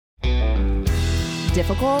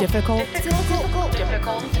Difficult. Difficult. Difficult.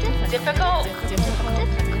 Difficult. Difficult.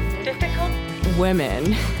 Difficult. Difficult.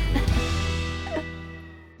 Women.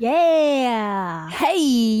 Yeah. Hey,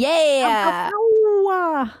 yeah.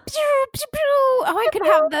 Oh, Pew, pew, pew. Oh, I could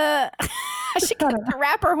have the. I should get the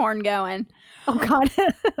rapper horn going. oh God.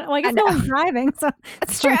 Well, I guess know. no one's driving, so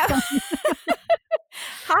That's true.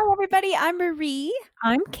 Hi, everybody. I'm Marie.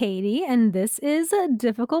 I'm Katie, and this is a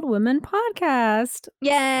Difficult Women podcast.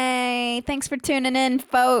 Yay. Thanks for tuning in,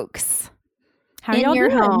 folks. How in y'all your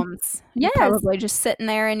doing? homes. You're Yes. probably just sitting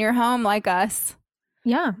there in your home like us.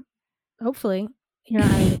 Yeah. Hopefully you're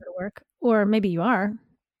not having to go to work, or maybe you are.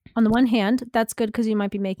 On the one hand, that's good because you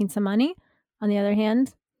might be making some money. On the other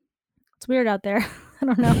hand, it's weird out there. I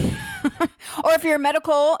don't know. Or if you're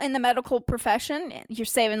in the medical profession, you're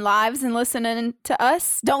saving lives and listening to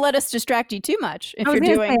us. Don't let us distract you too much. If I was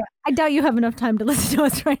you're gonna doing, say, I doubt you have enough time to listen to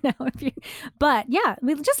us right now. But yeah,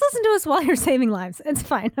 just listen to us while you're saving lives. It's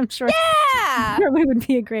fine. I'm sure. yeah. Sure we would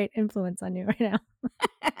be a great influence on you right now.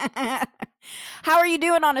 How are you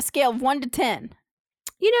doing on a scale of 1 to 10?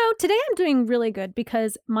 You know, today I'm doing really good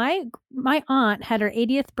because my aunt had her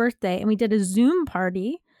 80th birthday and we did a Zoom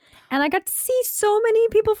party. And I got to see so many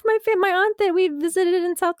people from my aunt that we visited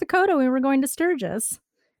in South Dakota when we were going to Sturgis.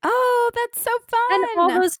 Oh, that's so fun. And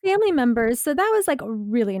all those family members. So that was like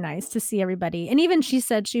really nice to see everybody. And even she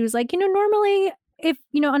said, she was like, normally if,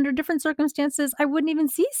 under different circumstances, I wouldn't even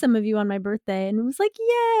see some of you on my birthday. And it was like,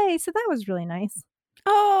 yay. So that was really nice.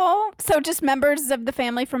 Oh, so just members of the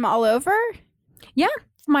family from all over? Yeah.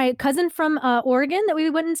 My cousin from Oregon that we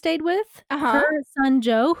went and stayed with, her son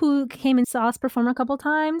Joe, who came and saw us perform a couple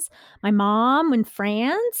times, my mom in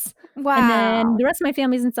France, Wow. and then the rest of my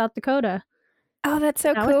family's in South Dakota. Oh, that's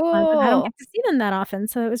so That was fun, but I don't cool. get to see them that often,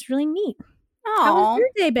 so it was really neat. How Oh, was your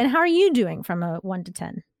day been? How are you doing from a 1 to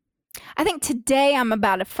 10? I think today I'm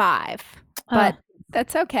about a 5, but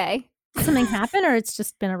that's okay. Something happened, or it's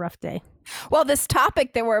just been a rough day? Well, this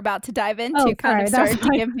topic that we're about to dive into kind of sorry, that's started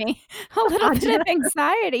to give me a little bit of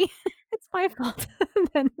anxiety. It's my fault.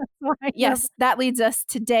 Then that's why. Yes, that leads us.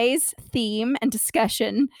 Today's theme and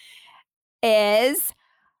discussion is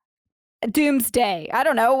doomsday. I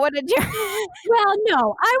don't know. What did you... Well,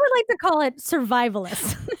 no, I would like to call it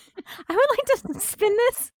survivalist. I would like to spin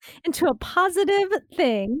this into a positive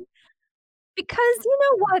thing because you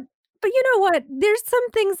know what? But you know what? There's some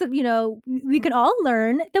things that, we can all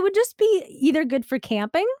learn that would just be either good for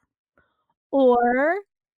camping or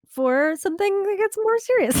for something that gets more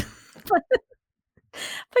serious. but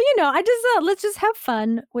I just let's just have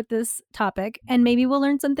fun with this topic and maybe we'll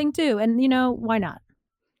learn something too. And why not?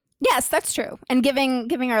 Yes, that's true. And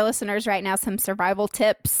giving our listeners right now some survival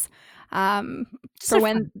tips for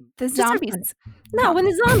when the zombies... No, when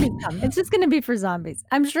the zombies come. It's just going to be for zombies.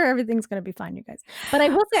 I'm sure everything's going to be fine, you guys. But I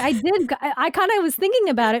will say I kind of was thinking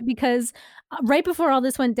about it because right before all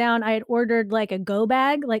this went down, I had ordered like a go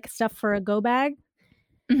bag, like stuff for a go bag.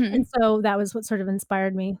 Mhm. And so that was what sort of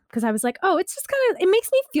inspired me because I was like, oh, it's just it makes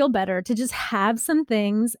me feel better to just have some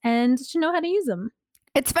things and to know how to use them.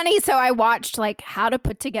 It's funny. So I watched like how to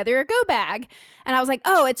put together a go bag and I was like,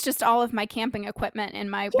 oh, it's just all of my camping equipment in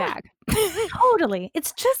my bag. Totally.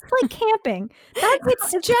 It's just like camping.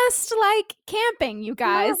 It's just like camping, you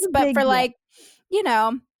guys, Not a but big for deal. like,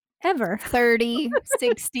 Ever. 30,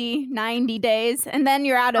 60, 90 days. And then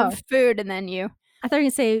you're out of food and then I thought you were going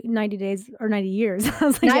to say 90 days or 90 years. I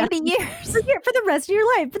was like, 90 years. for the rest of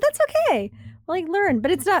your life, but that's okay. Like learn,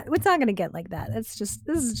 but it's not going to get like that. This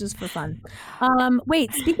is just for fun.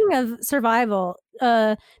 Wait, speaking of survival,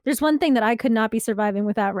 there's one thing that I could not be surviving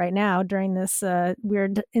without right now during this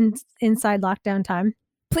weird inside lockdown time.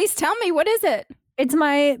 Please tell me, what is it? It's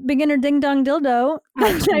my beginner ding dong dildo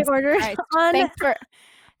that I ordered on.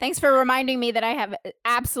 Thanks for reminding me that I have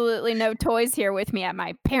absolutely no toys here with me at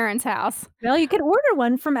my parents' house. Well, you can order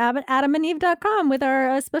one from adamandeve.com with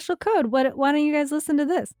our special code. Why don't you guys listen to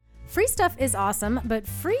this? Free stuff is awesome, but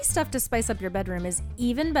free stuff to spice up your bedroom is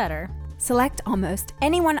even better. Select almost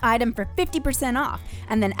any one item for 50% off,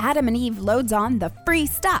 and then Adam and Eve loads on the free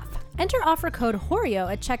stuff. Enter offer code HORIO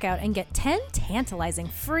at checkout and get 10 tantalizing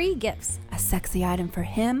free gifts. A sexy item for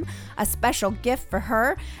him, a special gift for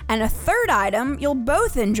her, and a third item you'll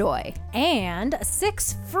both enjoy. And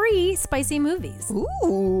 6 free spicy movies.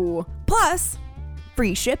 Ooh! Plus,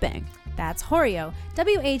 free shipping. That's HORIO,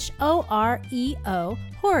 WHOREO,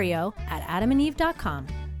 HORIO at adamandeve.com.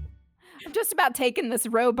 I'm just about taking this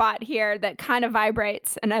robot here that kind of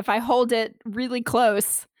vibrates, and if I hold it really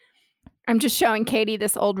close, I'm just showing Katie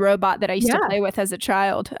this old robot that I used to play with as a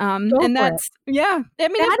child. And that's, I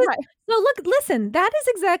mean, so listen,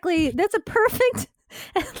 that's a perfect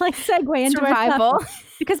and like segue into our Survival. topic.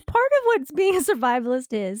 Because part of what being a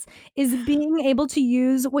survivalist is being able to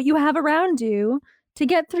use what you have around you to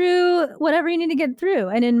get through whatever you need to get through.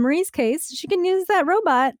 And in Marie's case, she can use that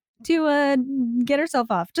robot to get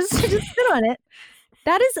herself off. Just sit on it.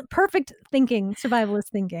 That is perfect thinking, survivalist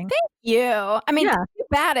thinking. Thank you. I mean, too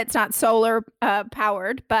bad it's not solar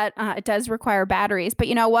powered, but it does require batteries. But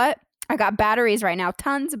you know what? I got batteries right now.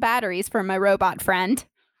 Tons of batteries for my robot friend.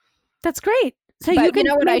 That's great. So but you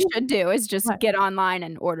know what I should do is just get online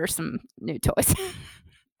and order some new toys.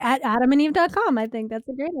 At adamandeve.com. I think that's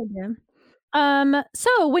a great idea.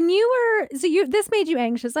 So when this made you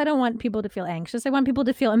anxious. I don't want people to feel anxious. I want people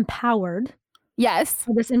to feel empowered. Yes.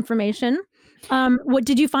 For this information. What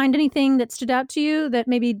did you find anything that stood out to you that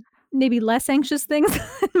maybe less anxious things?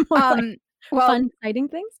 More fun, exciting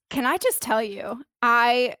things? Can I just tell you,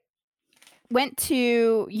 I went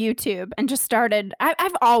to YouTube and just started.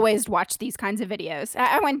 I've always watched these kinds of videos.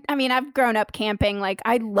 I've grown up camping. Like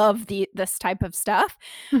I love this type of stuff.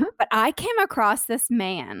 Mm-hmm. But I came across this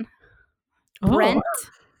man. Brent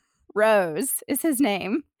Rose is his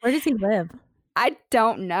name. Where does he live? I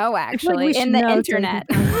don't know, actually, in the internet.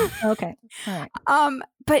 Okay. All right.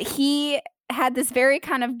 But he had this very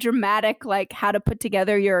kind of dramatic, like, how to put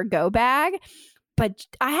together your go bag. But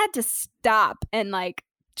I had to stop and, like,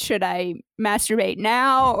 should I masturbate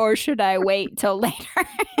now or should I wait till later?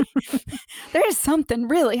 There's something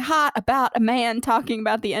really hot about a man talking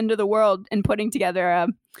about the end of the world and putting together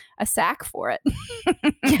a sack for it.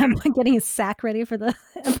 Yeah, I'm getting a sack ready for the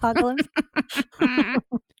apocalypse.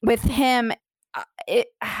 With him,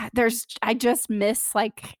 I just miss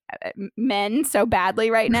like men so badly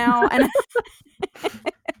right now, and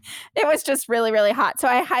it was just really, really hot. So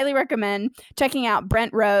I highly recommend checking out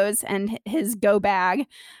Brent Rose and his go bag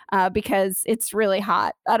because it's really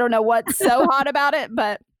hot. I don't know what's so hot about it,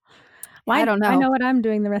 but I don't know. I know what I'm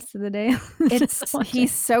doing the rest of the day.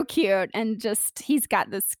 He's so cute, and he's got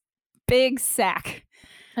this big sack.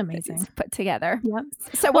 Amazing. Put together. Yep.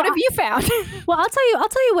 So what have you found? Well, I'll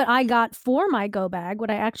tell you what I got for my go bag. What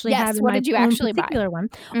I actually have in what my did you actually particular buy? One.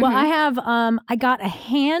 Mm-hmm. Well, I have I got a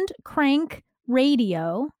hand crank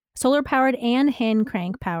radio, solar powered and hand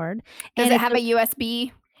crank powered. Does it have a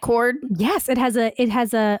USB cord? Yes, it has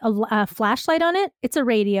a flashlight on it. It's a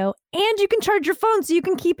radio, and you can charge your phone so you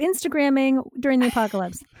can keep Instagramming during the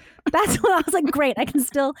apocalypse. That's what I was like. Great, I can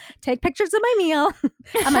still take pictures of my meal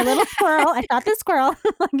and my little squirrel. I shot this squirrel.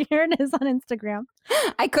 Like here it is on Instagram.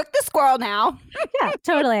 I cooked the squirrel now. Yeah,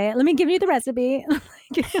 totally. Let me give you the recipe.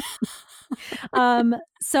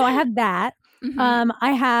 So I have that. Mm-hmm.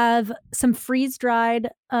 I have some freeze-dried.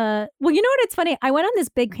 Well, you know what? It's funny. I went on this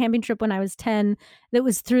big camping trip when I was 10 that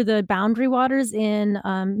was through the Boundary Waters in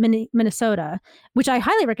Minnesota, which I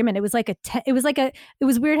highly recommend. It was like it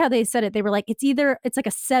was weird how they said it. They were like, it's like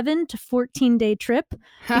a 7 to 14 day trip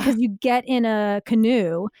because you get in a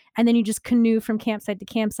canoe and then you just canoe from campsite to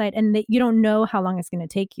campsite, and you don't know how long it's going to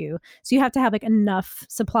take you. So you have to have like enough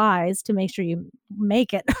supplies to make sure you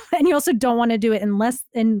make it. And you also don't want to do it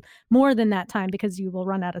in more than that time because you will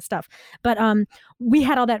run out of stuff. But we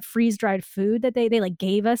had all that freeze-dried food that they like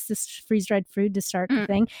gave us, this freeze-dried food to start the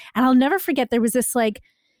thing. And I'll never forget, there was this like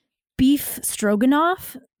beef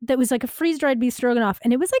stroganoff that was like a freeze-dried beef stroganoff,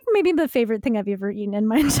 and it was like maybe the favorite thing I've ever eaten in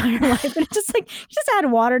my entire life. And it just like you just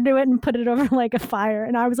add water to it and put it over like a fire,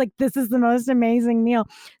 and I was like, this is the most amazing meal.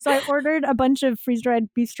 So I ordered a bunch of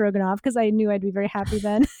freeze-dried beef stroganoff because I knew I'd be very happy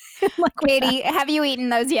then. Like, Katie, have you eaten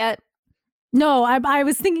those yet? No, I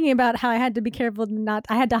was thinking about how I had to be careful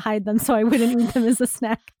I had to hide them so I wouldn't eat them as a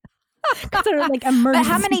snack. Because they're like emergency.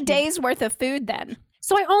 But how many days worth of food then?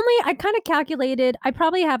 So I kind of calculated, I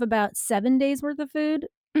probably have about 7 days worth of food,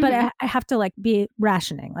 but I have to like be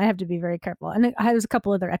rationing. I have to be very careful. And I was a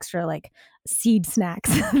couple other extra like seed snacks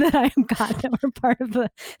that I got that were part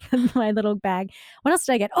of my little bag. What else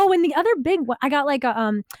did I get? Oh, and the other big one, I got like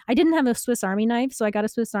I didn't have a Swiss Army knife, so I got a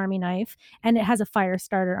Swiss Army knife, and it has a fire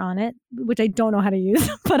starter on it, which I don't know how to use,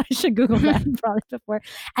 but I should Google that probably before.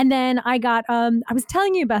 And then I got I was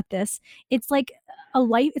telling you about this. It's like I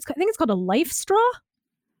think it's called a life straw,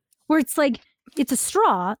 where it's like it's a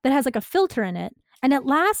straw that has like a filter in it. And it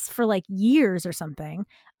lasts for like years or something,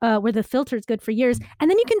 where the filter is good for years.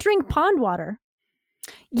 And then you can drink pond water.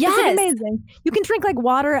 Yes. It's amazing. You can drink like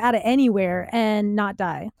water out of anywhere and not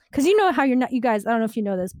die. Because you know how you guys, I don't know if you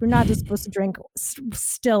know this, we're not just supposed to drink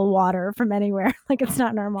still water from anywhere. Like it's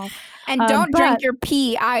not normal. And don't drink your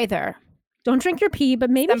pee either. Don't drink your pee, but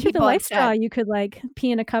maybe Some through the people life have straw, said. you could like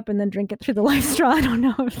pee in a cup and then drink it through the life straw. I don't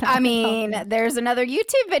know if that I would mean, help. there's another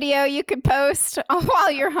YouTube video you could post while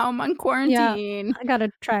you're home on quarantine. I gotta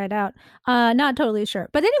try it out. Not totally sure,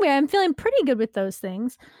 but anyway, I'm feeling pretty good with those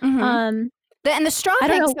things. Mhm. And the straw I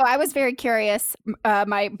don't thing. know. So I was very curious.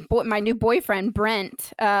 My new boyfriend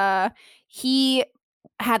Brent, he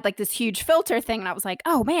had like this huge filter thing, and I was like,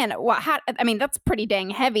 oh man, I mean, that's pretty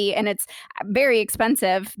dang heavy, and it's very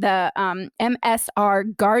expensive. The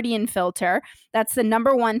MSR Guardian filter. That's the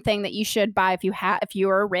number one thing that you should buy if you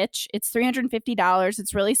are rich. It's $350.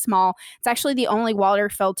 It's really small. It's actually the only water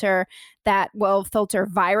filter that will filter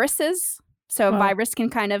viruses. So a Well, virus can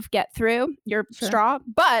kind of get through your Sure. straw.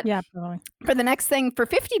 But yeah, probably. for the next thing, for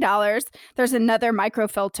 $50, there's another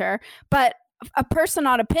microfilter. But a person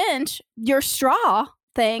on a pinch, your straw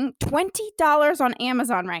thing, $20 on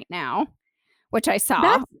Amazon right now, which I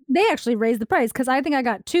saw. They actually raised the price because I think I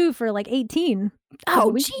got 2 for like 18. Oh,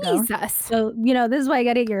 weeks ago. Jesus. So, this is why you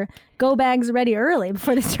got to get your go bags ready early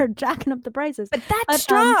before they start jacking up the prices. But that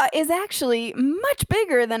straw is actually much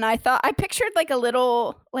bigger than I thought. I pictured like a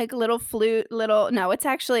little flute, no, it's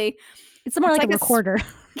actually... It's more like a recorder.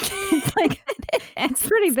 It's like, it's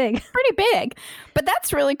pretty big. Pretty big. But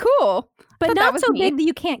that's really cool. But not so big that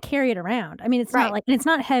you can't carry it around. I mean, it's not like, and it's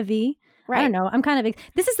not heavy. Right. I don't know. I'm kind of,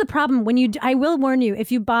 this is the problem when I will warn you,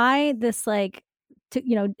 if you buy this like,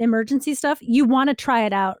 emergency stuff, you want to try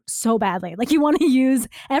it out so badly. Like you want to use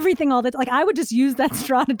everything all the time. Like I would just use that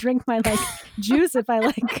straw to drink my like juice if I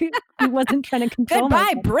like wasn't trying to control Goodbye,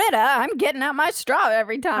 myself. Brita. I'm getting out my straw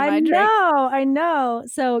every time I drink. I know.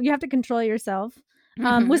 So you have to control yourself.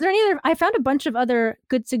 Was there any other? I found a bunch of other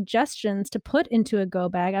good suggestions to put into a go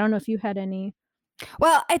bag. I don't know if you had any.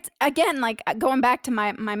 Well, it's again like going back to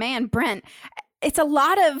my man Brent. It's a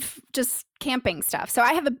lot of just camping stuff. So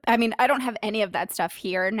I don't have any of that stuff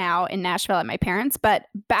here now in Nashville at my parents', but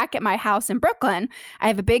back at my house in Brooklyn, I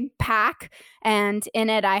have a big pack, and in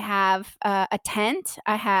it I have a tent,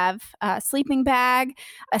 I have a sleeping bag,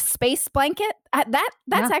 a space blanket.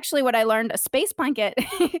 That's actually what I learned. A space blanket.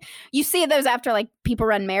 You see those after like people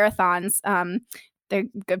run marathons. They're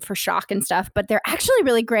good for shock and stuff, but they're actually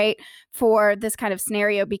really great for this kind of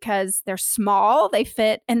scenario because they're small, they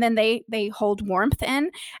fit, and then they hold warmth in.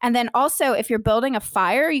 And then also, if you're building a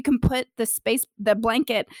fire, you can put the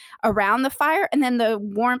blanket around the fire, and then the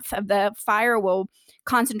warmth of the fire will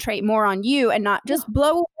concentrate more on you and not just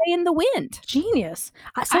blow away in the wind. Genius.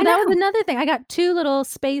 So that was another thing. I got 2 little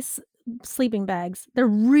space sleeping bags. They're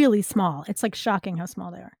really small. It's like shocking how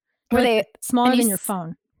small they are. Were they smaller than your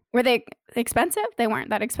phone? Were they expensive? They weren't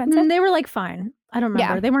that expensive? They were like fine. I don't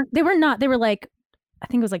remember. Yeah. They were not. They were like, I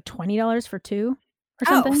think it was like $20 for 2 or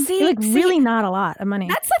something. See, really not a lot of money.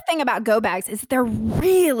 That's the thing about go bags is they're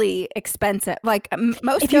really expensive. Like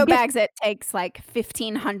most go bags, it takes like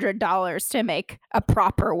 $1,500 to make a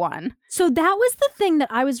proper one. So that was the thing that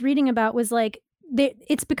I was reading about was like,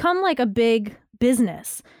 it's become like a big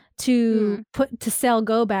business to sell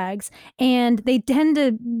go bags, and they tend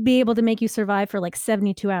to be able to make you survive for like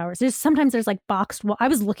 72 hours. Sometimes there's like boxed I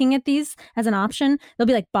was looking at these as an option. They'll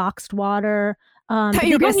be like boxed water. You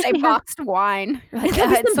were going to say boxed wine. Like,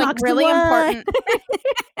 it's like really important.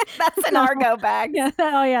 That's in our go bag. Yeah.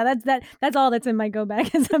 Oh yeah. That's all that's in my go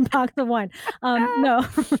bag is a box of wine. No,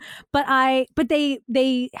 but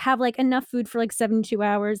they have like enough food for like 72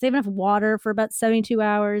 hours. They have enough water for about 72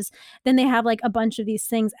 hours. Then they have like a bunch of these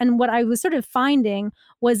things. And what I was sort of finding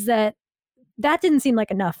was that didn't seem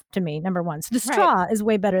like enough to me, number one. So the straw is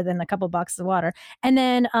way better than a couple boxes of water. And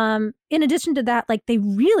then in addition to that, like they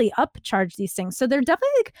really upcharge these things. So they're definitely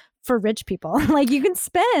like for rich people. Like you can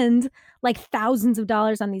spend like thousands of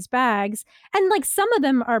dollars on these bags. And like some of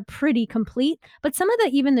them are pretty complete, but some of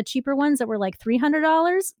even the cheaper ones that were like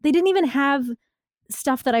 $300, they didn't even have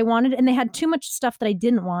stuff that I wanted, and they had too much stuff that I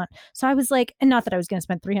didn't want. So I was like, and not that I was going to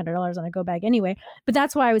spend $300 on a go bag anyway, but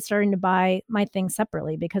that's why I was starting to buy my things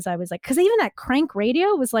separately, because I was like, because even that crank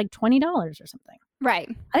radio was like $20 or something. Right.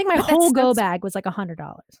 I think my whole go bag was like $100.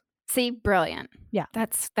 See, brilliant. Yeah,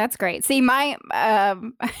 that's great. See, my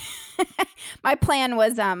my plan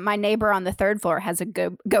was my neighbor on the 3rd floor has a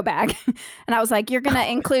go bag, and I was like, you're gonna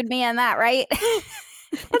include me in that, right?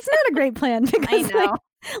 That's not a great plan, because I know. Like,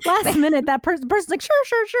 last minute, that person's like,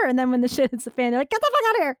 sure. And then when the shit hits the fan, they're like, get the fuck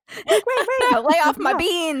out of here. Like, wait. Lay off my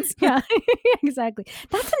beans. Yeah, exactly.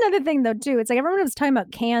 That's another thing, though, too. It's like everyone was talking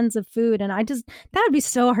about cans of food, and that would be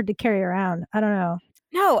so hard to carry around. I don't know.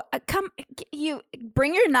 No, you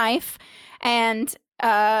bring your knife and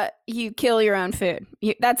you kill your own food.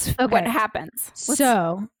 That's what happens. Let's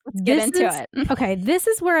get into it. Okay, this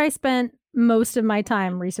is where I spent most of my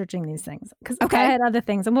time researching these things because Okay. I had other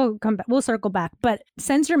things, and we'll come back. We'll circle back. But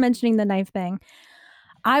since you're mentioning the knife thing,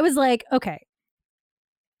 I was like, okay.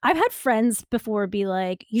 I've had friends before be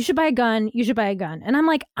like, you should buy a gun. You should buy a gun. And I'm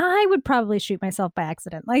like, I would probably shoot myself by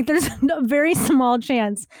accident. Like, there's a very small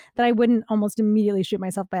chance that I wouldn't almost immediately shoot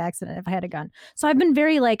myself by accident if I had a gun. So I've been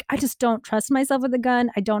very like, I just don't trust myself with a gun.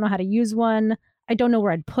 I don't know how to use one. I don't know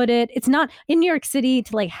where I'd put it. It's not in New York City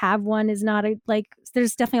to like have one is not like,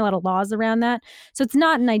 there's definitely a lot of laws around that. So it's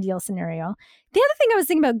not an ideal scenario. The other thing I was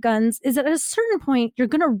thinking about guns is that at a certain point, you're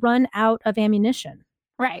going to run out of ammunition.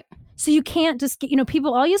 Right. So you can't just get,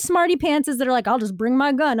 people, all you smarty pantses that are like, I'll just bring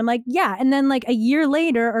my gun. I'm like, yeah. And then like a year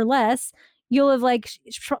later or less, you'll have like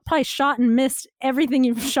probably shot and missed everything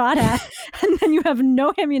you've shot at. And then you have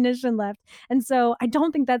no ammunition left. And so I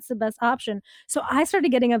don't think that's the best option. So I started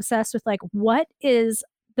getting obsessed with like, what is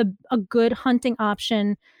a good hunting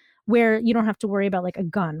option where you don't have to worry about like a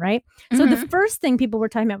gun, right? So the first thing people were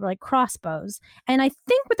talking about were like crossbows. And I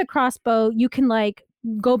think with a crossbow, you can like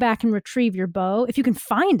go back and retrieve your bow if you can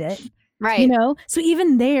find it. Right. So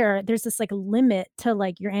even there's this like limit to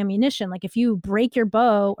like your ammunition. Like if you break your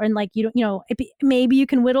bow and like you don't, maybe you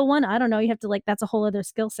can whittle one. I don't know. You have to like, that's a whole other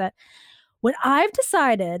skill set. What I've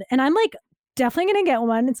decided, and I'm like definitely going to get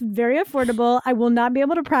one. It's very affordable. I will not be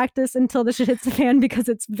able to practice until the shit hits the fan because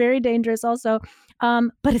it's very dangerous also.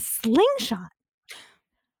 But a slingshot.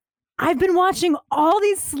 I've been watching all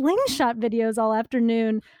these slingshot videos all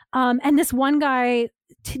afternoon. And this one guy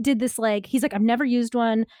did this like, he's like, I've never used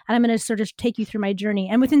one and I'm going to sort of take you through my journey.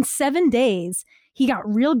 And within 7 days, he got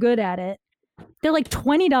real good at it. They're like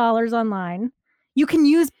 $20 online. You can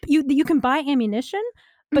you can buy ammunition,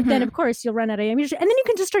 but then of course you'll run out of ammunition. And then you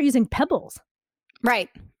can just start using pebbles. Right.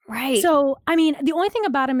 Right. So, I mean, the only thing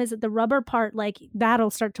about them is that the rubber part, like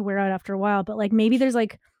that'll start to wear out after a while. But like maybe there's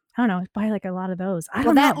like, I don't know, buy like a lot of those. I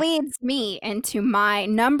don't know. That leads me into my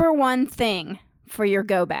number one thing for your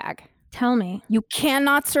go bag. Tell me. You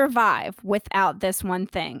cannot survive without this one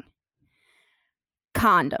thing.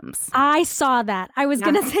 Condoms. I saw that. I was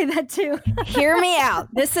going to say that too. Hear me out.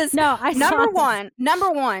 This is number one,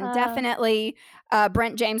 definitely.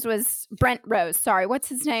 Brent Rose. Sorry. What's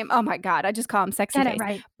his name? Oh my God. I just call him Sexy Face.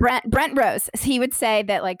 Right. Brent Rose. He would say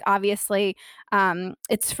that like, obviously,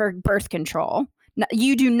 it's for birth control.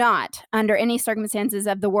 You do not, under any circumstances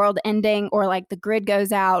of the world ending or like the grid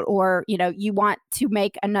goes out or, you want to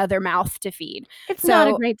make another mouth to feed. It's not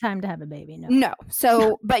a great time to have a baby. No.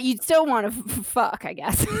 So, but you'd still want to fuck, I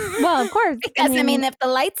guess. Well, of course. Because I mean, if the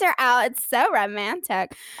lights are out, it's so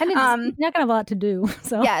romantic. And it's not going to have a lot to do.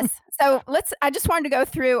 So yes. So I just wanted to go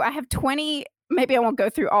through, I have 20, maybe I won't go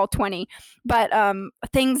through all 20, but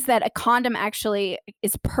things that a condom actually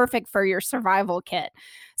is perfect for your survival kit.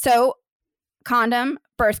 So condom,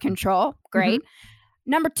 birth control, great.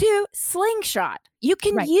 Number 2, slingshot. You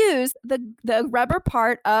can use the rubber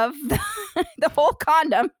part of the whole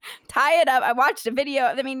condom, tie it up. I watched a video.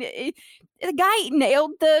 I mean, the guy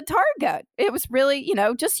nailed the target. It was really,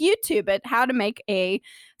 just YouTube it, how to make a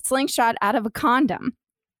slingshot out of a condom.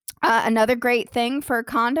 Another great thing for a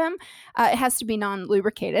condom, it has to be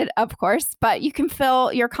non-lubricated, of course, but you can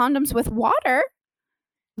fill your condoms with water.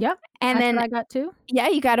 Yeah. And that's then what I got too. Yeah,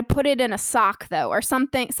 you got to put it in a sock though, or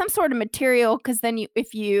something, some sort of material. Cause then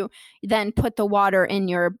if you then put the water in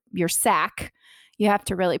your sack, you have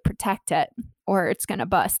to really protect it or it's going to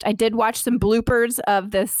bust. I did watch some bloopers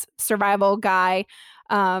of this survival guy,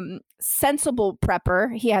 Sensible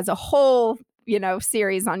Prepper. He has a whole,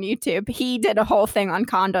 series on YouTube. He did a whole thing on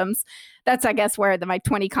condoms. That's, I guess, where my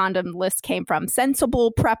 20 condom list came from.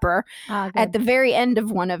 Sensible Prepper. At the very end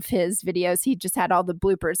of one of his videos, he just had all the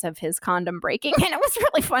bloopers of his condom breaking. And it was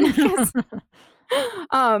really funny because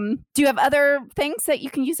do you have other things that you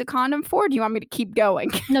can use a condom for? Do you want me to keep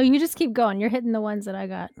going? No, you just keep going. You're hitting the ones that I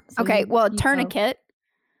got. So okay. Tourniquet.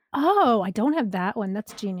 Oh, I don't have that one.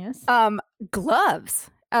 That's genius. Gloves.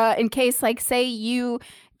 In case, like, say you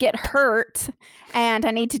get hurt and I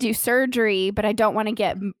need to do surgery, but I don't want to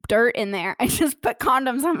get dirt in there. I just put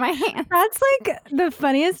condoms on my hands. That's like the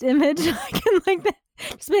funniest image. I can like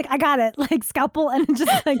just be like, I got it, like scalpel and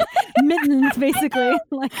just like mittens, basically,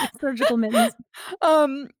 like surgical mittens.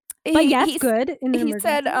 But yes, good. He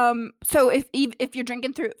said, so if you're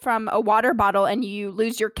drinking from a water bottle and you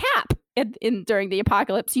lose your cap during the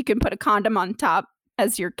apocalypse, you can put a condom on top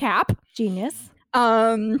as your cap. Genius.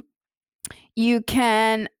 You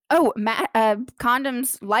can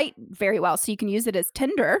condoms light very well, so you can use it as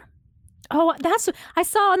tinder. Oh, that's I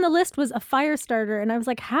saw on the list was a fire starter, and I was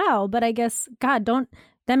like, how? But I guess God,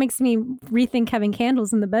 that makes me rethink having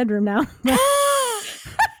candles in the bedroom now.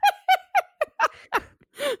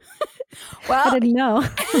 I Well, didn't know.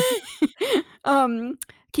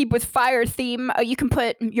 keep with fire theme. You can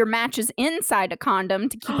put your matches inside a condom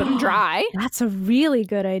to keep them dry. That's a really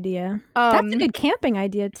good idea. That's a Um, good camping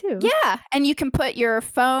idea too. yeah, and you can put your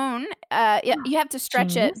phone. You have to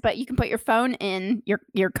stretch Genius. it, but you can put your phone in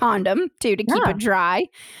your condom too to keep Yeah. it dry.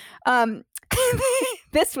 Um,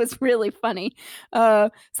 this was really funny.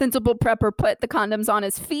 Sensible prepper put the condoms on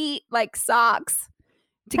his feet like socks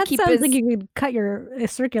to That keep sounds his. like you could cut your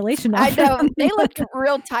circulation I off. know they looked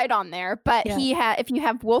real tight on there, but Yeah. he had. If you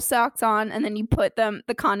have wool socks on and then you put the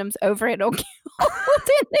condoms over it, it'll kill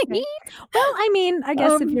the Okay. heat. Well, I mean, I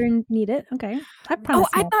guess if Um, you need it, okay. I Oh, promise.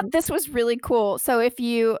 I thought this was really cool. So if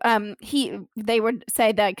you they would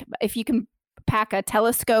say that if you can pack a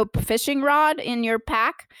telescope fishing rod in your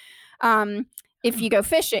pack, if you go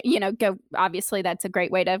fishing, go obviously that's a great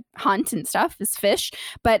way to hunt and stuff is fish.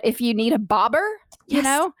 But if you need a bobber,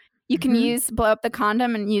 Yes. you can Mhm. blow up the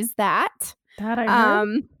condom and use that. That I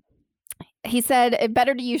heard. He said it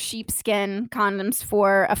better to use sheepskin condoms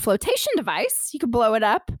for a flotation device. You could blow it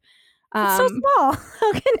up. It's so small.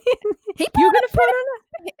 How can you? He You're blew gonna it put up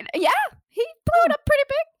it pretty. Yeah, he blew it up pretty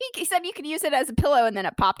big. He said you could use it as a pillow and then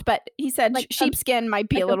it popped, but he said Like a- sheepskin might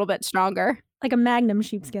be like a little bit stronger. like a Magnum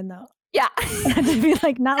sheepskin though. Yeah, It has to be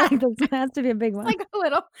like not like this. It has to be a big one. like a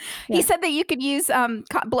little. Yeah. He said that you could use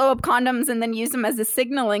blow up condoms and then use them as a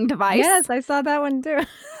signaling device. Yes, I saw that one too.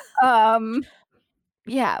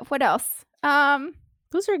 Yeah. What else?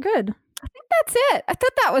 Those are good. I think that's it. I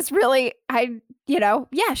thought that was really,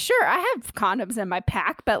 yeah, sure. I have condoms in my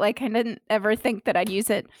pack, but like I didn't ever think that I'd use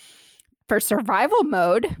it for survival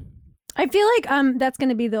mode. I feel like that's going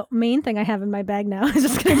to be the main thing I have in my bag now. It's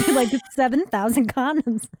just going to be like 7,000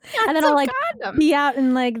 condoms, and then I'll like be out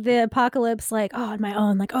in like the apocalypse, like on my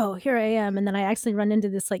own, like oh here I am, and then I actually run into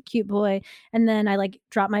this like cute boy, and then I like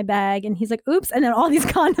drop my bag, and he's like oops, and then all these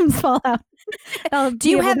condoms fall out. Do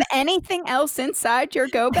you have anything else inside your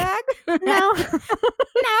go bag? No, No,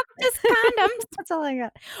 just condoms. That's all I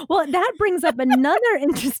got. Well, that brings up another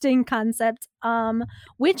interesting concept,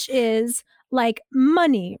 which is like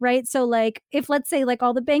money, right? So like if let's say like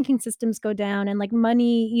all the banking systems go down and like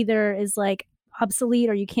money either is like obsolete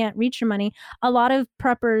or you can't reach your money, a lot of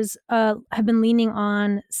preppers have been leaning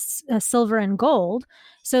on silver and gold.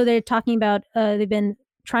 So they're talking about they've been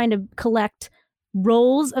trying to collect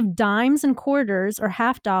rolls of dimes and quarters or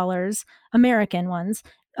half dollars, American ones,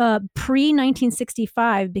 pre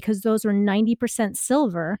 1965, because those were 90%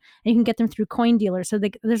 silver and you can get them through coin dealers. So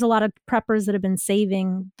there's a lot of preppers that have been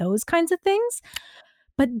saving those kinds of things.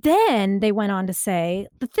 But then they went on to say,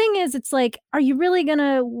 the thing is, it's like, are you really going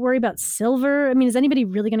to worry about silver? I mean, is anybody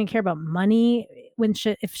really going to care about money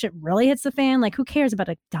if shit really hits the fan? Like, who cares about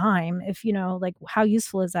a dime if, like, how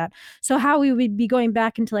useful is that? So how we would be going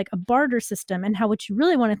back into like a barter system, and how what you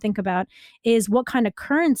really want to think about is what kind of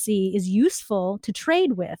currency is useful to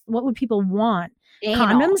trade with. What would people want? Anal.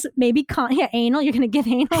 Condoms, maybe anal. You're gonna give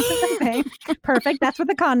anal. Okay, perfect. That's what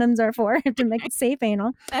the condoms are for, to make it safe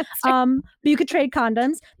anal. That's right. But you could trade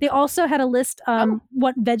condoms. They also had a list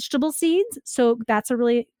what vegetable seeds. So that's a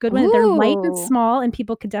really good one. They're light and Ooh. small, and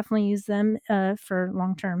people could definitely use them for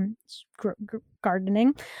long-term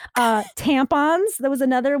gardening. Tampons, that was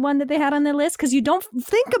another one that they had on their list, because you don't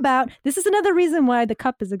think about this. Is another reason why the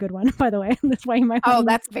cup is a good one, by the way. That's why you might Oh, want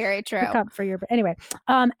that's very true. the cup for your. But anyway,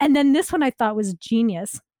 and then this one I thought was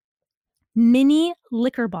genius. Mini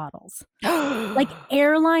liquor bottles, like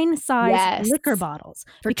airline size Yes. liquor bottles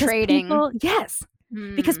For because trading. Yes,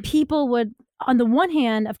 because people would, on the one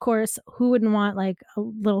hand, of course, who wouldn't want like a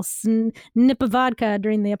little nip of vodka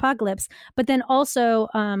during the apocalypse? But then also,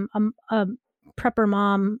 a prepper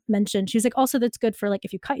mom mentioned, she was like, also that's good for like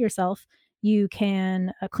if you cut yourself, you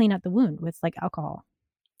can clean out the wound with like alcohol.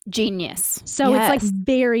 Genius. So it's like Yes.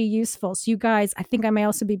 very useful. So you guys, I think I may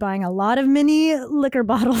also be buying a lot of mini liquor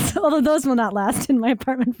bottles, although those will not last in my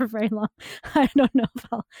apartment for very long. I don't know if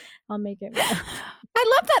I'll make it work.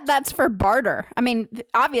 I love that that's for barter. I mean,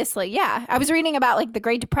 obviously, yeah. I was reading about like the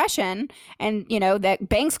Great Depression and, that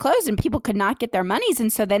banks closed and people could not get their monies.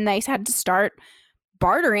 And so then they had to start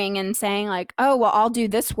bartering and saying like, oh, well, I'll do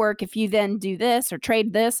this work if you then do this or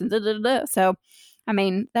trade this and da, da, da, da. So, I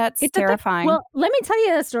mean, that's terrifying. Well, let me tell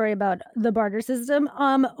you a story about the barter system.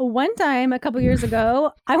 One time a couple years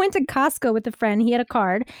ago, I went to Costco with a friend. He had a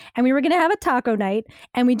card, and we were going to have a taco night,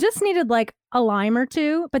 and we just needed like a lime or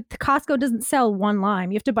two. But Costco doesn't sell one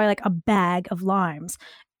lime; you have to buy like a bag of limes.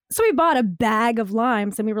 So we bought a bag of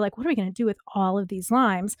limes, and we were like, "What are we going to do with all of these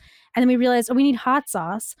limes?" And then we realized, oh, we need hot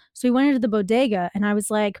sauce. So we went into the bodega, and I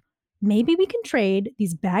was like, maybe we can trade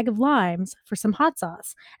these bag of limes for some hot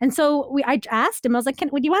sauce. And so I asked him, I was like,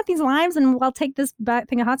 would you want these limes? And I'll take this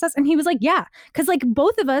thing of hot sauce. And he was like, yeah, because like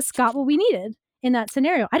both of us got what we needed in that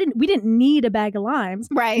scenario. We didn't need a bag of limes.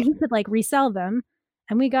 Right. And he could like resell them,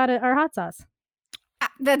 and we got our hot sauce.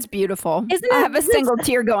 That's beautiful. Isn't I it? have a single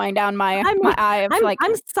tear going down my eye.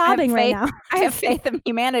 I'm sobbing right now. I have faith in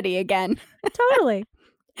humanity again. Totally.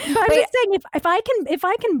 But I'm just saying, if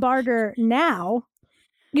I can barter now,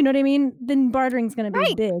 you know what I mean? Then bartering's going to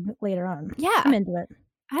be big later on. Yeah, I'm into it.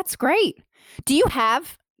 That's great. Do you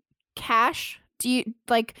have cash? Do you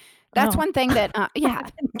like? That's one thing that yeah.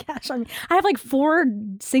 Cash on me. I have like 4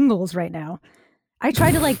 singles right now. I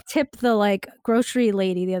tried to like tip the like grocery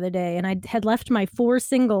lady the other day, and I had left my 4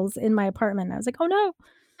 singles in my apartment. I was like, oh no.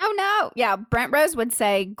 Oh no. Yeah, Brent Rose would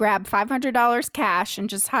say grab $500 cash and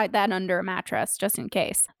just hide that under a mattress just in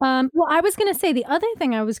case. Well, I was going to say the other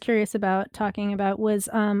thing I was curious about talking about was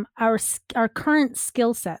our current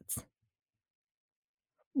skill sets.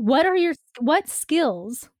 What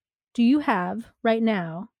skills do you have right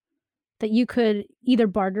now that you could either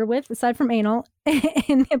barter with, aside from anal,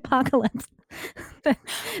 in the apocalypse?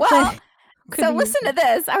 Well, so listen to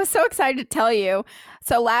this. I was so excited to tell you.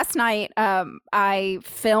 So last night, I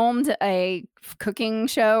filmed a cooking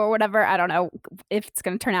show or whatever. I don't know if it's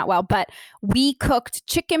going to turn out well, but we cooked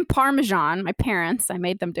chicken parmesan. My parents, I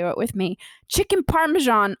made them do it with me. Chicken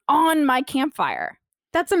parmesan on my campfire.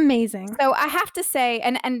 That's amazing. So I have to say,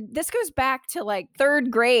 and this goes back to like 3rd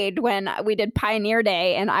grade when we did Pioneer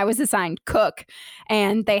Day and I was assigned cook,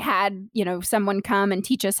 and they had, someone come and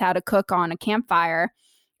teach us how to cook on a campfire.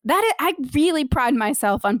 I really pride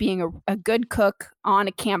myself on being a good cook on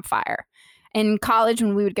a campfire. In college,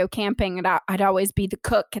 when we would go camping, and I'd always be the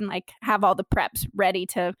cook and like have all the preps ready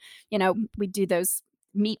to, we'd do those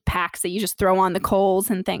meat packs that you just throw on the coals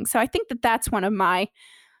and things. So I think that that's one of my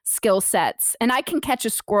skill sets, and I can catch a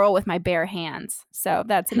squirrel with my bare hands. So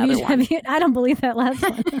that's another one. I don't believe that last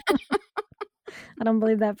one. I don't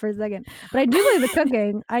believe that for a second, but I do believe the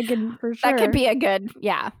cooking. I can for sure. That could be a good,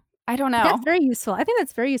 yeah. I don't know. That's very useful. I think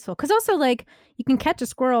that's very useful because also like you can catch a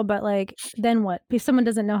squirrel, but like then what? If someone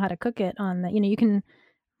doesn't know how to cook it on the, you can.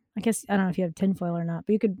 I guess I don't know if you have tinfoil or not,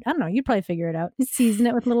 but you could. I don't know. You'd probably figure it out. You season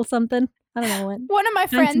it with a little something. I don't know what. One of my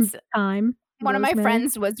friends. One of my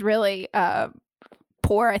friends was really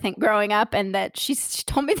poor, I think, growing up, and that she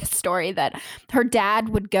told me the story that her dad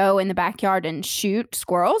would go in the backyard and shoot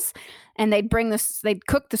squirrels, and they'd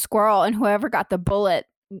cook the squirrel, and whoever got the bullet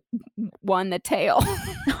won the tail.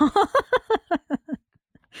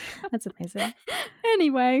 That's amazing.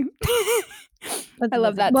 Anyway, I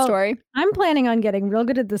love that story. I'm planning on getting real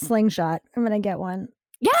good at the slingshot. I'm gonna get one.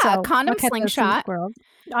 Yeah, so condom slingshot.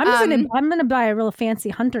 I'm gonna buy a real fancy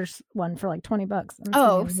hunter's one for like $20.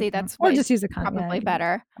 Oh, see, that's or just use a condom. Probably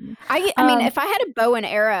better. I mean, if I had a bow and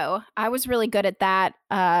arrow, I was really good at that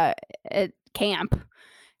at camp.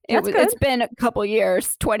 It's been a couple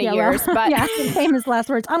years, 20 years, but yeah, famous last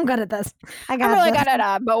words. I'm good at this. I'm really good at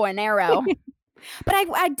a bow and arrow. But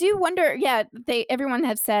I do wonder, yeah, everyone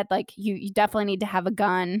has said like you definitely need to have a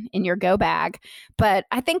gun in your go bag, but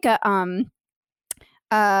I think a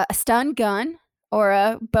stun gun or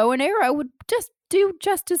a bow and arrow would just do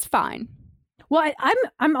just as fine. Well,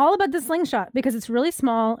 I'm all about the slingshot because it's really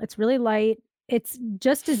small, it's really light, it's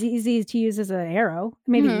just as easy to use as an arrow,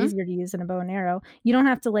 maybe easier to use than a bow and arrow. You don't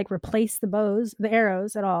have to like replace the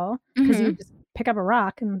arrows at all because you just pick up a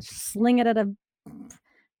rock and sling it at a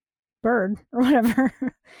bird or whatever.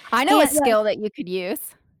 I know a skill that you could use.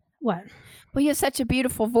 What? Well, you have such a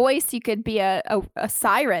beautiful voice. You could be a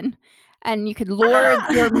siren, and you could lure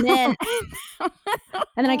your men.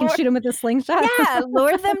 And then I can shoot them with a slingshot. Yeah,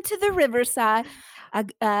 lure them to the riverside.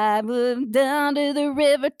 I moved down to the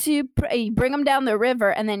river to pray. You bring them down the river,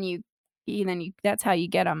 and then you that's how you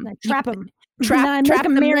get them. Trap them. Trap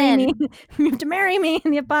them marry me. You have to marry me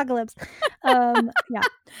in the apocalypse. Yeah.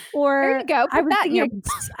 Or there you go.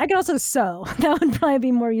 I could also sew. That would probably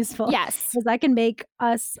be more useful. Yes. Because I can make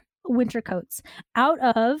us winter coats out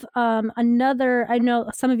of another. I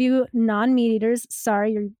know some of you non-meat eaters,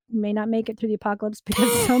 sorry, you may not make it through the apocalypse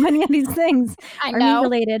because so many of these things are meat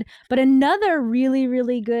related. But another really,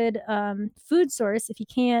 really good food source, if you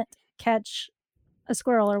can't catch a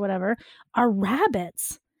squirrel or whatever, are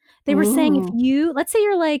rabbits. They were saying if let's say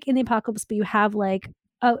you're like in the apocalypse, but you have like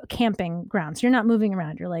a camping ground, so you're not moving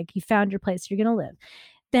around. You're like, you found your place, you're going to live.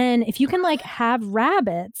 Then if you can like have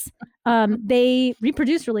rabbits, they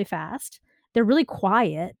reproduce really fast. They're really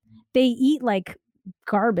quiet. They eat like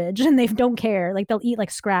garbage and they don't care. Like they'll eat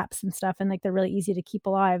like scraps and stuff. And like, they're really easy to keep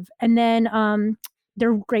alive. And then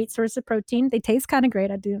They're a great source of protein. They taste kind of great.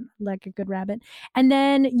 I do like a good rabbit. And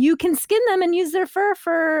then you can skin them and use their fur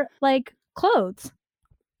for like clothes.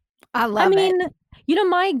 I love mean, it. you know,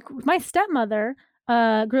 my stepmother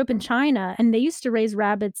grew up in China, and they used to raise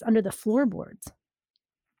rabbits under the floorboards.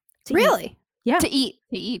 to eat. Really? Yeah. To eat.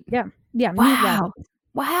 Yeah. Meat Wow. rabbits.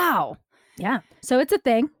 Wow. Yeah. So it's a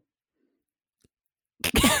thing.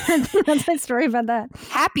 That's my story about that.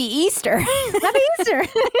 Happy Easter. Happy Easter.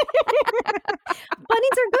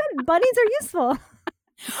 Bunnies are good. Bunnies are useful.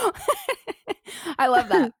 I love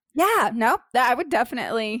that. Yeah, no, I would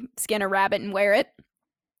definitely skin a rabbit and wear it.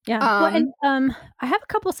 Yeah. Well, and I have a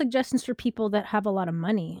couple suggestions for people that have a lot of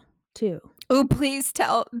money too. Oh, please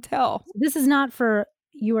tell. This is not for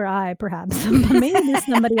you or I, perhaps, but maybe there's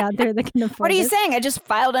somebody out there that can afford. What are you this. saying? I just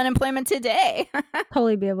filed unemployment today.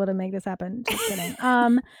 Totally be able to make this happen. Just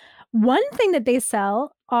kidding. One thing that they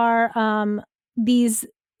sell are these,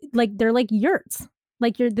 like, they're like yurts,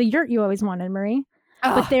 like the yurt you always wanted, Marie.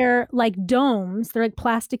 But they're like domes. They're like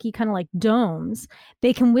plasticky, kind of like domes.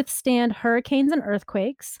 They can withstand hurricanes and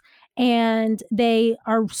earthquakes, and they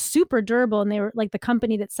are super durable. And they were like, the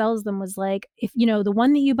company that sells them was like, if you know, the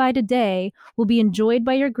one that you buy today will be enjoyed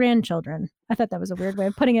by your grandchildren. I thought that was a weird way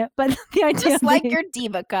of putting it, but the idea just like being, your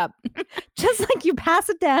Diva cup. just like you pass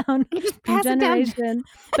it down, Just from pass it down. generation.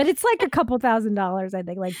 But it's like a couple $1,000s, I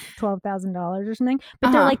think, like $12,000 or something.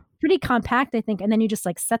 But they're like pretty compact, I think. And then you just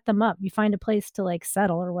like set them up. You find a place to like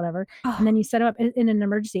settle or whatever, and then you set them up in an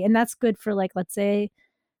emergency. And that's good for, like, let's say.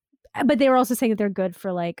 But they were also saying that they're good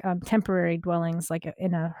for like temporary dwellings, like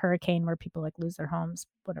in a hurricane where people like lose their homes,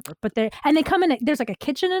 whatever. But they come in. There's like a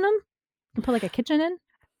kitchen in them. You can put like a kitchen in.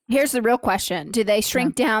 Here's the real question: do they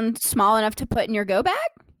shrink down small enough to put in your go bag?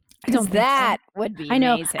 I don't think that would be I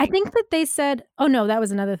know. amazing. I think that they said, oh no, that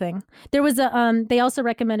was another thing. There was a they also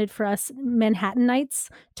recommended for us Manhattanites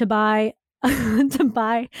to buy a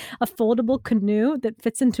foldable canoe that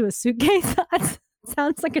fits into a suitcase. That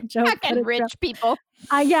sounds like a joke. but Fucking it's rich people.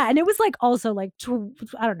 yeah, and it was like also like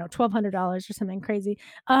I don't know, $1,200 or something crazy.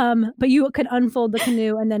 But you could unfold the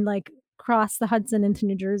canoe and then like cross the Hudson into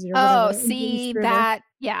New Jersey or whatever. into the See East River. that?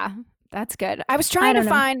 Yeah, that's good. I was trying to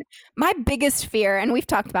find my biggest fear, and we've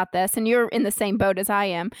talked about this, and you're in the same boat as I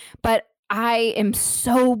am, but I am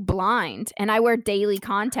so blind, and I wear daily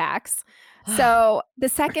contacts. So the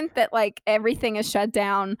second that like everything is shut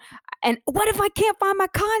down, and what if I can't find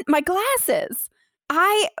my glasses?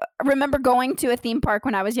 I remember going to a theme park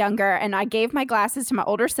when I was younger, and I gave my glasses to my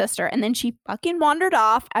older sister, and then she fucking wandered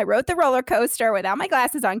off. I rode the roller coaster without my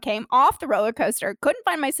glasses on, came off the roller coaster, couldn't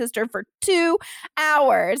find my sister for 2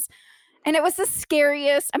 hours. And it was the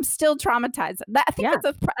scariest. I'm still traumatized. I think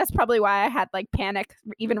that's probably why I had like panic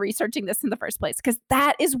even researching this in the first place, because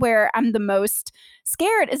that is where I'm the most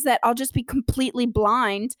scared, is that I'll just be completely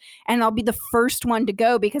blind and I'll be the first one to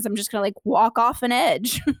go because I'm just going to like walk off an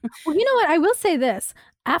edge. Well, you know what? I will say this.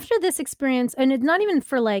 After this experience, and it's not even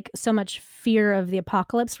for like so much fear of the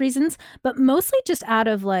apocalypse reasons, but mostly just out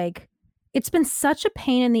of like, it's been such a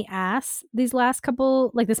pain in the ass these last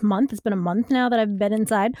couple, like this month. It's been a month now that I've been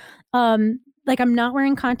inside. Like I'm not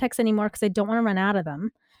wearing contacts anymore because I don't want to run out of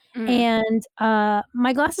them. And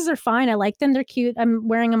my glasses are fine. I like them. They're cute. I'm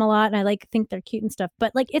wearing them a lot, and I like think they're cute and stuff.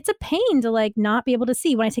 But like, it's a pain to like not be able to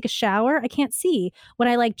see. When I take a shower, I can't see. When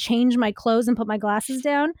I like change my clothes and put my glasses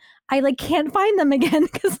down, I like can't find them again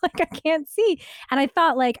because like I can't see. And I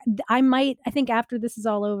thought like I think after this is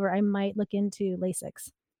all over, I might look into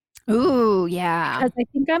LASIK. Ooh, yeah. Because I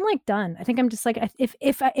think I'm like done. I think I'm just like,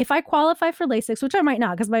 if I qualify for LASIK, which I might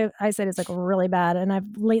not, because my eyesight is like really bad, and I've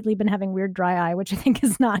lately been having weird dry eye, which I think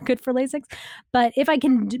is not good for LASIK. But if I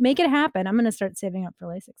can make it happen, I'm going to start saving up for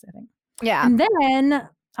LASIK, I think. Yeah. And then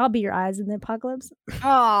I'll be your eyes in the apocalypse. Oh,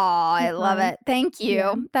 I love it. Thank you.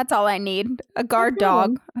 Yeah. That's all I need. A guard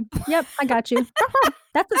dog. Yep, I got you.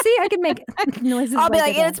 See, I can make noises. I'll be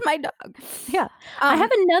like, that. it's my dog. Yeah. I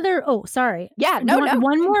have another. Oh, sorry. Yeah, no.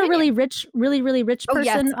 One more Continue. really rich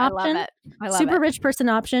person option. I love it. I love Super it. rich person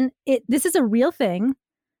option. This is a real thing.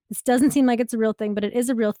 This doesn't seem like it's a real thing, but it is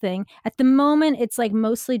a real thing. At the moment, it's like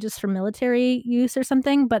mostly just for military use or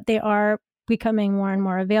something, but they are becoming more and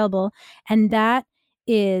more available. And that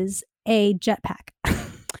is a jetpack.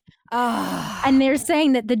 And they're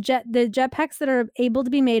saying that the jetpacks that are able to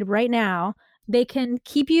be made right now, they can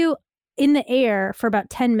keep you in the air for about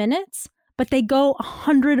 10 minutes, but they go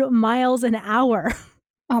 100 miles an hour.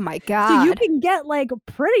 Oh my God. So you can get like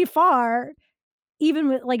pretty far, even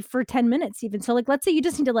with like for 10 minutes even. So like, let's say you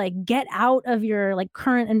just need to like get out of your like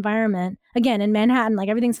current environment. Again, in Manhattan, like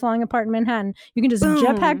everything's falling apart in Manhattan. You can just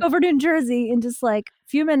jetpack over to New Jersey in just like a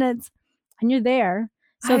few minutes and you're there.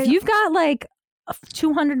 So if you've got like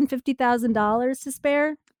 $250,000 to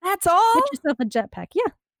spare, That's all? get yourself a jetpack.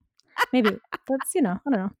 Yeah, maybe that's, I don't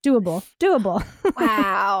know, doable.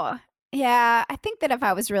 Wow. Yeah, I think that if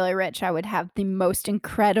I was really rich, I would have the most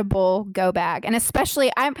incredible go bag. And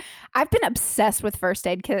especially I've been obsessed with first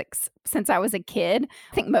aid kits since I was a kid.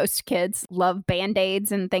 I think most kids love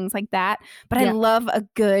band-aids and things like that, but I Yeah. love a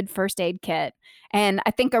good first aid kit. And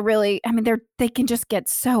I think they can just get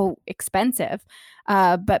so expensive.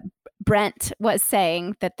 But Brent was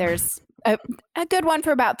saying that there's a good one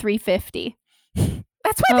for about $350.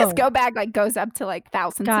 That's why this Oh. go bag goes up to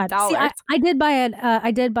thousands of God, see, dollars. I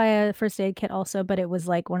did buy a first aid kit also, but it was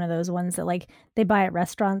one of those ones that they buy at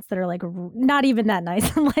restaurants that are not even that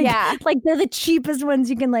nice. Yeah. They're the cheapest ones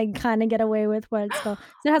you can kind of get away with. But so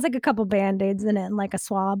it has a couple band-aids in it and a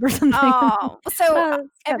swab or something. Oh, so It's got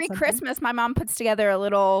every something. Christmas, my mom puts together a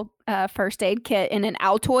little first aid kit in an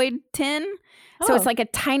Altoid tin. So it's Oh. a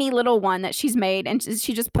tiny little one that she's made, and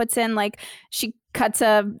she just puts in she cuts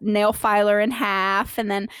a nail filer in half,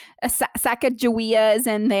 and then a Sacagawea is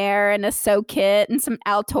in there, and a sew kit, and some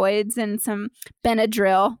Altoids, and some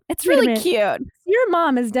Benadryl. It's Wait a really minute. cute. Your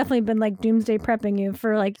mom has definitely been doomsday prepping you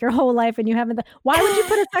for your whole life, and you haven't. Why would you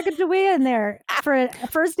put a Sacagawea in there for a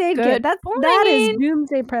first aid Good kit? That is point.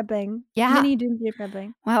 doomsday prepping. Yeah. Mini doomsday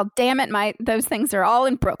prepping. Well, damn it, those things are all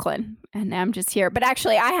in Brooklyn, and I'm just here. But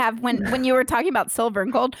actually, I have when you were talking about silver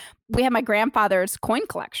and gold, we have my grandfather's coin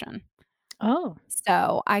collection. Oh,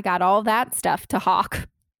 So I got all that stuff to hawk,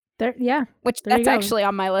 yeah. which There you that's go. actually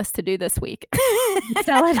on my list to do this week.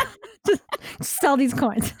 Sell it. Just sell these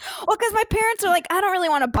coins. Well, because my parents are like, I don't really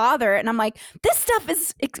want to bother, and I'm like, this stuff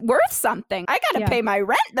is worth something. I got to Yeah. pay my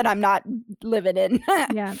rent that I'm not living in.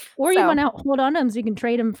 Yeah. Or you So- want to hold on to them so you can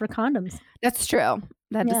trade them for condoms. That's true.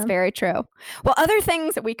 That is Yeah. very true. Well, other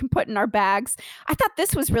things that we can put in our bags. I thought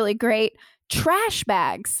this was really great. Trash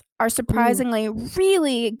bags are surprisingly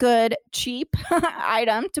really good, cheap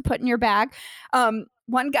item to put in your bag.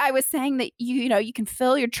 One guy was saying that you can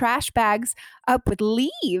fill your trash bags up with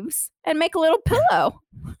leaves and make a little pillow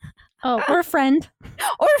Oh, or a friend.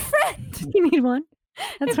 or a friend. You need one.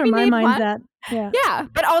 That's If where you my need mind's one. at. Yeah. Yeah,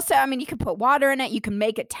 but also, you can put water in it. You can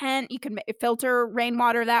make a tent. You can filter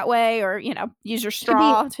rainwater that way, or use your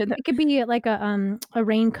straw to the It could be like a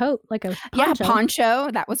raincoat, like a poncho.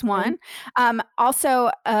 poncho. That was one.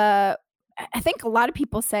 Also, I think a lot of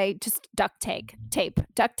people say just duct tape.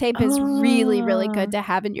 Duct tape is really, really good to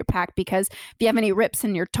have in your pack, because if you have any rips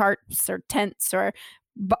in your tarps or tents or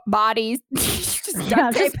bodies, just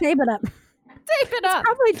duct tape Just tape it up. it up.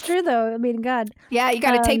 Probably true though. I mean, God. Yeah, you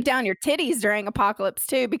got to tape down your titties during apocalypse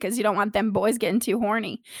too, because you don't want them boys getting too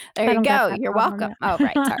horny. There I you don't got go. that You're problem welcome. yet. Oh,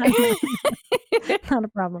 right. Sorry. Not a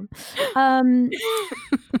problem.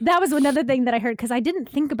 That was another thing that I heard, because I didn't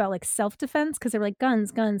think about self-defense, because they were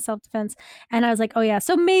guns, self-defense. And I was like, oh yeah,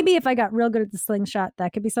 so maybe if I got real good at the slingshot,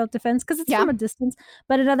 that could be self-defense, because it's Yeah. from a distance.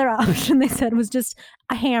 But another option they said was just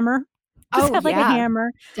a hammer. Just have a yeah,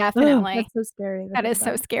 hammer. Ugh, definitely. that's so scary. That is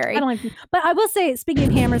so I scary. don't like. But I will say, speaking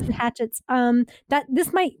of hammers and hatchets, that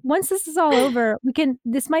this might, once this is all over,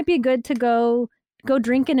 this might be good to go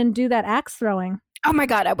drinking and do that axe throwing. Oh my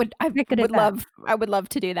God, I would good at that. love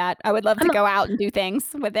to do that. I would love to go out and do things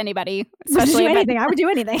with anybody, Would especially do if I- anything. I would do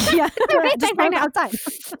anything. Yeah, anything just right walk now.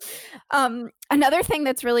 outside. Another thing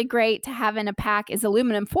that's really great to have in a pack is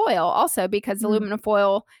aluminum foil, also, because aluminum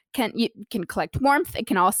foil can collect warmth. It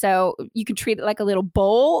can also, you can treat it like a little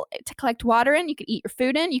bowl to collect water in. You can eat your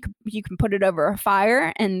food in. You can put it over a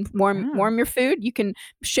fire and warm your food. You can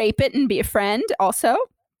shape it and be a friend also.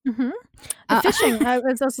 Mm-hmm. The fishing. I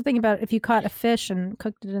was also thinking about if you caught a fish and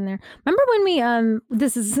cooked it in there. Remember when we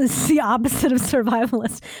this is the opposite of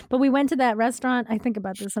survivalist, but we went to that restaurant. I think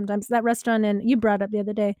about this sometimes. That restaurant you brought up the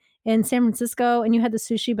other day in San Francisco, and you had the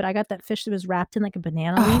sushi, but I got that fish that was wrapped in a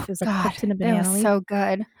banana leaf. It was cooked in a banana leaf. So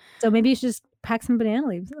good. So maybe you should just pack some banana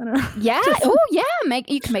leaves. I don't know. Yeah. Yeah.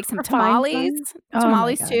 You can make some Or find tamales. some. Oh my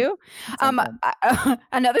Tamales God. too. So good.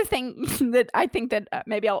 Another thing that I think that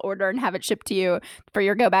maybe I'll order and have it shipped to you for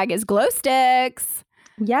your go bag is glow sticks.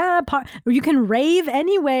 Yeah, you can rave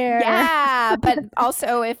anywhere. Yeah, but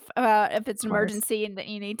also if it's an Of course. emergency and that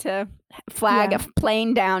you need to flag Yeah. a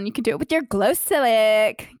plane down, you can do it with your glow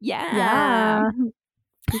stick. Yeah.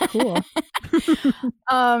 Pretty cool.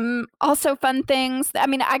 Also fun things.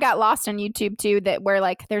 I got lost on YouTube too,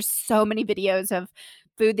 where there's so many videos of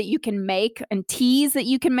food that you can make and teas that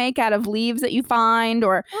you can make out of leaves that you find,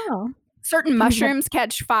 or Oh. certain mushrooms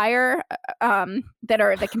catch fire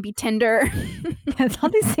that can be tender. Yes, all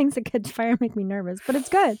these things that catch fire make me nervous, but it's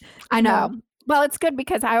good. I know. Well, it's good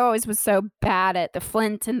because I always was so bad at the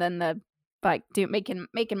flint and then the making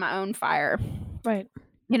my own fire. Right.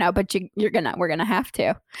 but we're gonna have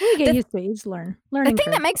to. We get The- used to it. You just learn. The Learning thing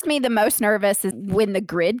curve. that makes me the most nervous is when the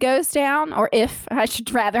grid goes down, or if I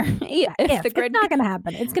should rather, if the grid. It's not going to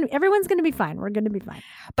happen. Everyone's going to be fine. We're going to be fine.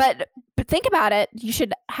 But think about it. You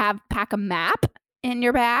should pack a map in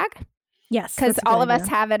your bag, Yes. because that's a good all of us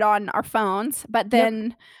idea. have it on our phones. But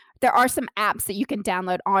then there are some apps that you can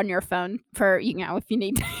download on your phone for, if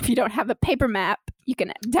you don't have a paper map, you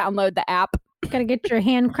can download the app. Got to get your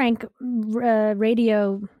hand crank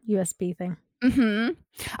radio USB thing.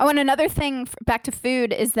 Oh, and another thing back to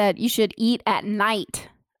food is that you should eat at night,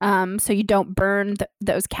 so you don't burn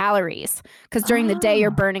those calories. Because during the day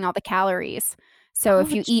you're Oh. burning all the calories. So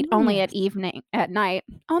if you eat only at night,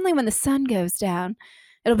 only when the sun goes down,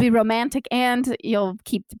 it'll be romantic and you'll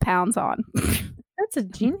keep the pounds on. That's a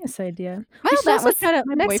genius idea. Well, We should that also was try to,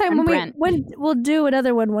 my next time boyfriend, when we'll do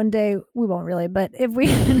another one day, we won't really, but if we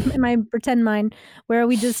in my pretend mind where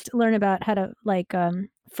we just learn about how to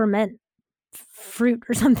ferment fruit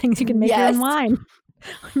or something, so you can make your Yes. own wine,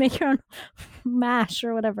 make your own mash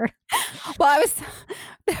or whatever. Well, I was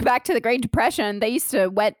back to the Great Depression. They used to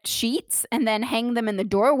wet sheets and then hang them in the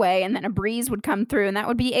doorway, and then a breeze would come through, and that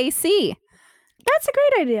would be AC. That's a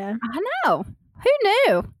great idea. I know. Who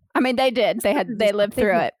knew? I mean, they did. They lived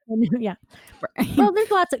through it. Yeah. Well,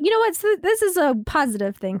 there's lots of, what? So this is a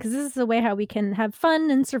positive thing because this is a way how we can have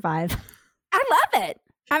fun and survive. I love it.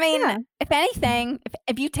 I mean, Yeah. if anything,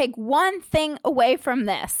 if you take one thing away from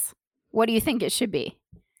this, what do you think it should be?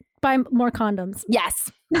 Buy more condoms.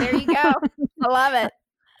 Yes. There you go. I love it.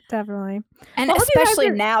 Definitely. And Well, hope you guys especially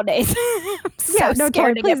are- nowadays. I'm so Yeah, no, scared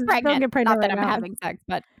totally. to Please get don't pregnant. get pregnant Not that right I'm now. having sex,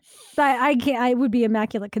 but I can't. I would be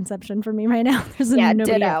immaculate conception for me right now. There's Yeah,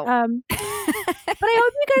 nobody. ditto. But I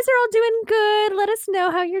hope you guys are all doing good. Let us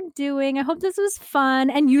know how you're doing. I hope this was fun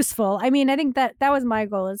and useful. I mean, I think that was my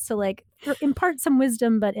goal, is to impart some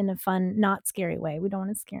wisdom, but in a fun, not scary way. We don't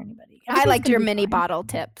want to scare anybody. I Everything's liked gonna your be mini fine. bottle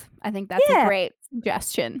tip. I think that's a Yeah. great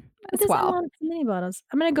suggestion Who as doesn't well. want mini bottles?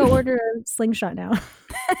 I'm gonna go order a slingshot now.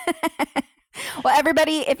 Well,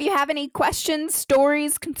 everybody, if you have any questions,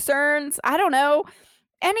 stories, concerns, I don't know,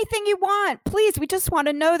 anything you want, please, we just want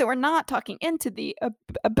to know that we're not talking into the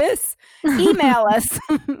abyss. Email us.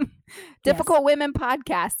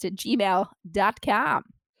 difficultwomenpodcast@gmail.com.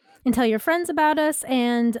 And tell your friends about us,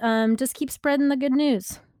 and just keep spreading the good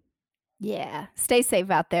news. Yeah. Stay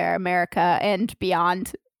safe out there, America, and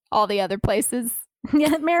beyond all the other places.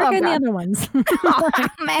 Yeah, America Oh, and the God. other ones. Oh,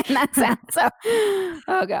 man, that sounds so.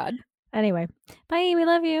 Oh, God. Anyway, bye. We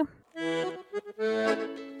love you.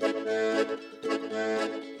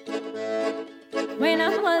 When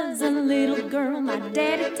I was a little girl, my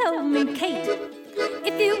daddy told me, Kate,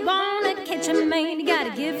 if you wanna catch a man, you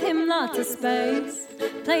gotta give him lots of space.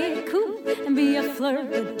 Play it cool and be a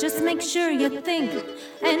flirt, but just make sure you think.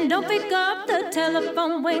 And don't pick up the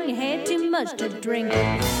telephone when you had too much to drink.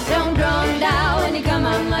 Don't drum down when you come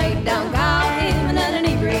home late. Don't call him in an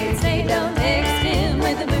inebriated state. Don't text him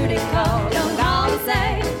with a booty call. Don't call and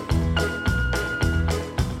say,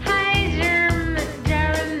 hi, Jerm.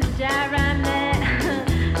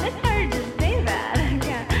 It's hard to say that.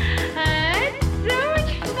 It's so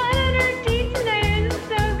much fun on our date tonight. It's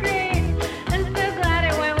so great. I'm so glad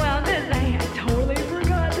it went well because I totally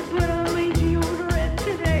forgot to put on my deodorant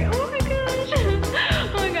today. Oh my gosh. Oh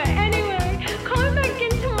my god. Anyway, call me back in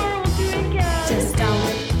tomorrow. We'll do it again. Just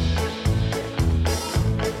don't.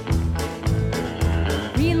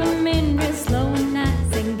 Reel 'em in real slow and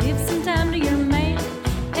nice and give some time to your man.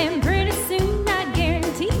 And pretty soon, I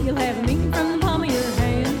guarantee you'll have a meeting from the palm of your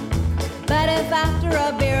hand. But if after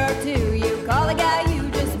a beer or two you call the guy you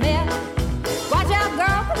just met, watch out,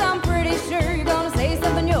 girl, 'cause I'm pretty sure you're gonna say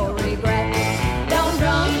something you'll regret. Don't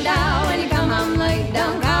drum down when you come home late.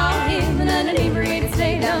 Don't call him in an inebriated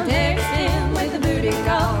state. Don't text him with a booty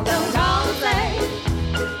call. Don't call and say,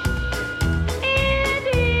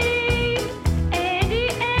 Andy, Andy,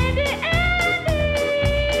 Andy,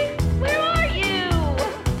 Andy, where are you?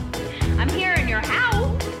 I'm here in your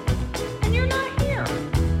house, and you're not here.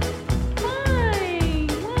 Why?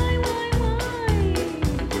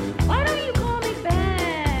 Why don't you call me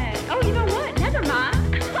back? Oh, you know what? Never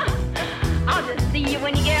mind. I'll just see you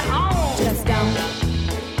when you get home. Just don't.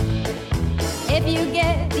 If you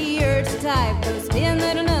get the urge to type those 10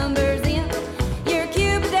 little numbers in your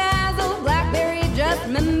Cupid-dazzled BlackBerry, just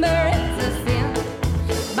remember it's a sin.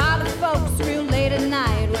 By the folks real late at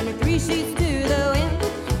night when the 3 sheets to